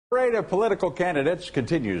Parade of political candidates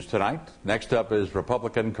continues tonight. Next up is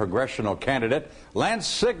Republican Congressional candidate Lance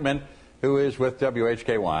Sigmon, who is with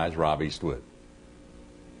WHKY's Rob Eastwood.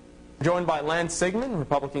 Joined by Lance Sigmon,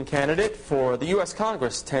 Republican candidate for the U.S.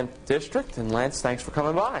 Congress 10th District. And Lance, thanks for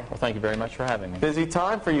coming by. Well, thank you very much for having me. Busy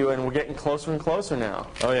time for you, and we're getting closer and closer now.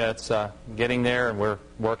 Oh yeah, it's getting there, and we're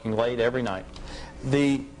working late every night.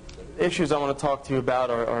 The issues I want to talk to you about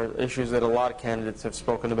are issues that a lot of candidates have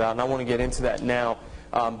spoken about, and I want to get into that now.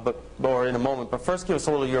 Or in a moment. But first, give us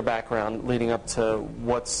a little of your background leading up to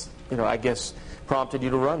what's, I guess, prompted you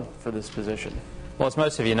to run for this position. Well, as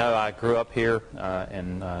most of you know, I grew up here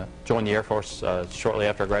and joined the Air Force shortly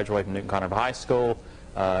after I graduated from Newton-Conner High School.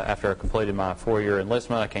 After I completed my 4-year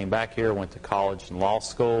enlistment, I came back here, went to college and law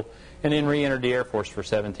school, and then re-entered the Air Force for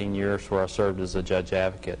 17 years, where I served as a judge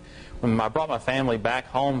advocate. When I brought my family back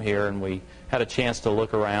home here and we had a chance to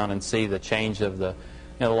look around and see the change of the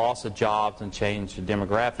loss of jobs and change of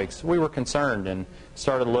demographics, we were concerned and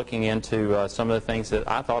started looking into some of the things that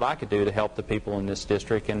I thought I could do to help the people in this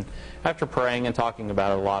district. And after praying and talking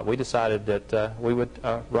about it a lot, we decided that we would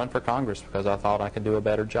run for Congress because I thought I could do a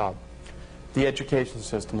better job. The education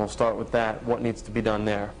system, we'll start with that. What needs to be done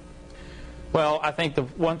there? Well, I think the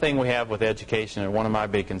one thing we have with education, and one of my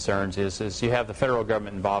big concerns, is you have the federal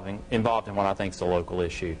government involved in what I think is a local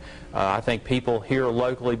issue. I think people here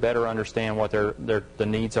locally better understand what the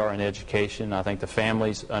needs are in education. I think the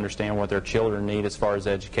families understand what their children need as far as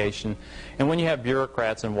education. And when you have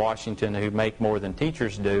bureaucrats in Washington who make more than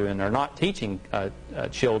teachers do and are not teaching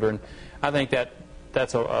children, I think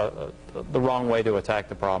that's the wrong way to attack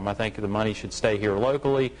the problem. I think the money should stay here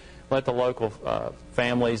locally. Let the local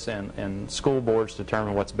families and school boards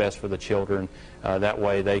determine what's best for the children. That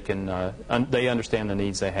way they understand the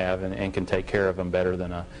needs they have and can take care of them better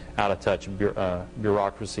than a out-of-touch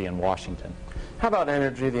bureaucracy in Washington. How about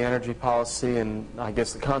energy, the energy policy, and I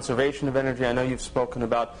guess the conservation of energy? I know you've spoken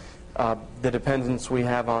about the dependence we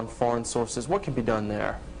have on foreign sources. What can be done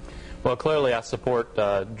there? Well, clearly I support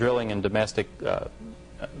drilling in domestic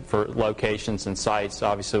for locations and sites.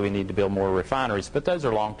 Obviously we need to build more refineries, but those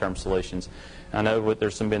are long-term solutions. I know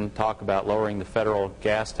there's been talk about lowering the federal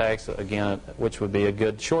gas tax, again, which would be a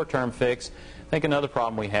good short-term fix. I think another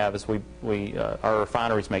problem we have is our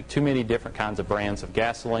refineries make too many different kinds of brands of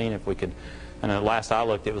gasoline. If we could, and at last I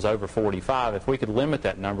looked, it was over 45. If we could limit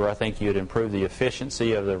that number, I think you'd improve the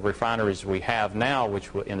efficiency of the refineries we have now,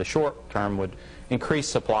 which in the short term would increase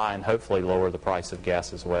supply and hopefully lower the price of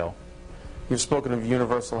gas as well. You've spoken of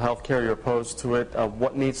universal health care. You're opposed to it.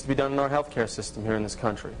 What needs to be done in our health care system here in this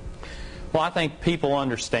country? Well, I think people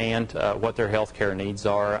understand what their health care needs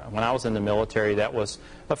are. When I was in the military, that was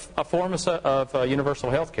a form of universal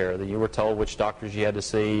health care, that you were told which doctors you had to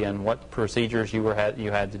see and what procedures you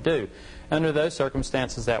had to do. Under those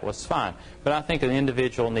circumstances, that was fine. But I think an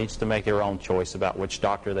individual needs to make their own choice about which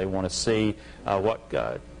doctor they want to see, what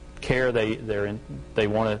care they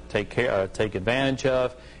want to take advantage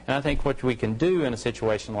of. And I think what we can do in a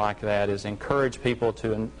situation like that is encourage people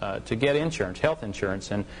to get insurance, health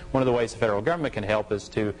insurance. And one of the ways the federal government can help is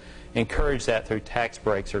to encourage that through tax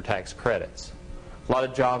breaks or tax credits. A lot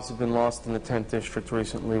of jobs have been lost in the 10th District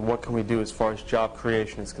recently. What can we do as far as job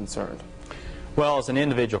creation is concerned? Well, as an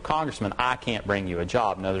individual congressman, I can't bring you a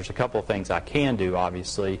job. Now, there's a couple of things I can do,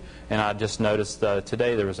 obviously, and I just noticed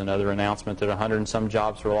today there was another announcement that 100 and some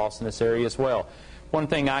jobs were lost in this area as well. One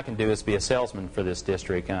thing I can do is be a salesman for this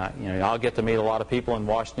district, and I'll get to meet a lot of people in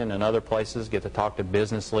Washington and other places, get to talk to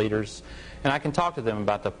business leaders, and I can talk to them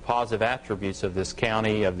about the positive attributes of this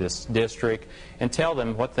county, of this district, and tell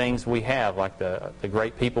them what things we have, like the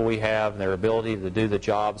great people we have, their ability to do the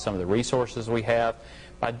job, some of the resources we have.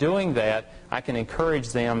 By doing that, I can encourage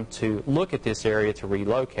them to look at this area to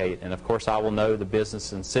relocate. And of course, I will know the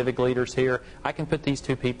business and civic leaders here. I can put these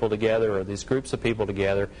two people together, or these groups of people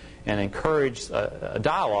together, and encourage a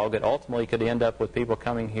dialogue that ultimately could end up with people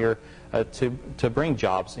coming here to bring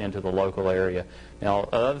jobs into the local area. Now,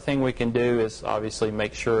 another thing we can do is obviously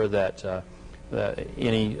make sure that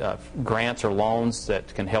any grants or loans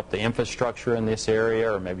that can help the infrastructure in this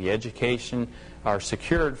area, or maybe education, are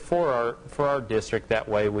secured for our district. That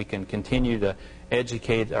way we can continue to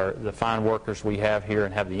educate the fine workers we have here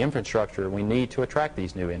and have the infrastructure we need to attract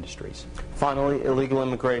these new industries. Finally, illegal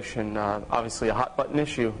immigration, obviously a hot-button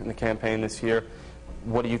issue in the campaign this year.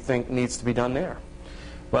 What do you think needs to be done there?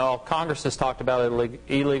 Well, Congress has talked about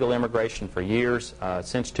illegal immigration for years.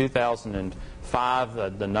 Since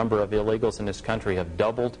 2005, the number of illegals in this country have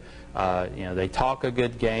doubled. They talk a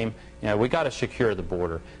good game. We got to secure the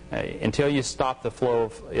border. Until you stop the flow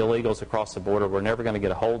of illegals across the border, we're never going to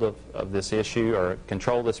get a hold of this issue or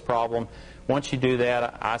control this problem. Once you do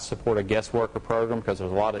that, I support a guest worker program because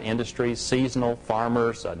there's a lot of industries, seasonal,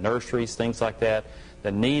 farmers, nurseries, things like that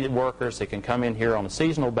need workers that can come in here on a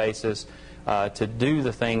seasonal basis to do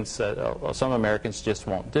the things that some Americans just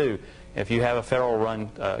won't do. If you have a federal-run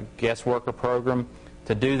guest worker program,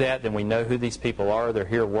 to do that, then we know who these people are. They're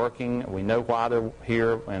here working. We know why they're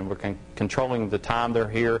here, and we're controlling the time they're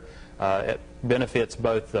here. It benefits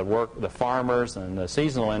both the farmers and the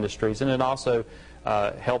seasonal industries, and it also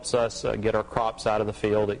helps us get our crops out of the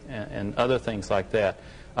field and other things like that.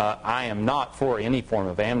 I am not for any form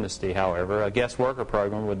of amnesty, however. A guest worker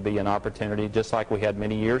program would be an opportunity, just like we had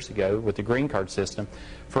many years ago with the green card system,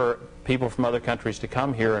 for people from other countries to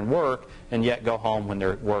come here and work and yet go home when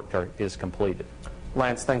their work is completed.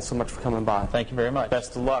 Lance, thanks so much for coming by. Thank you very much.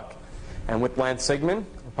 Best of luck. And with Lance Sigmon,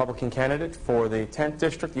 Republican candidate for the 10th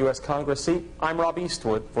District U.S. Congress seat, I'm Rob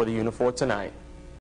Eastwood for the Unifor Tonight.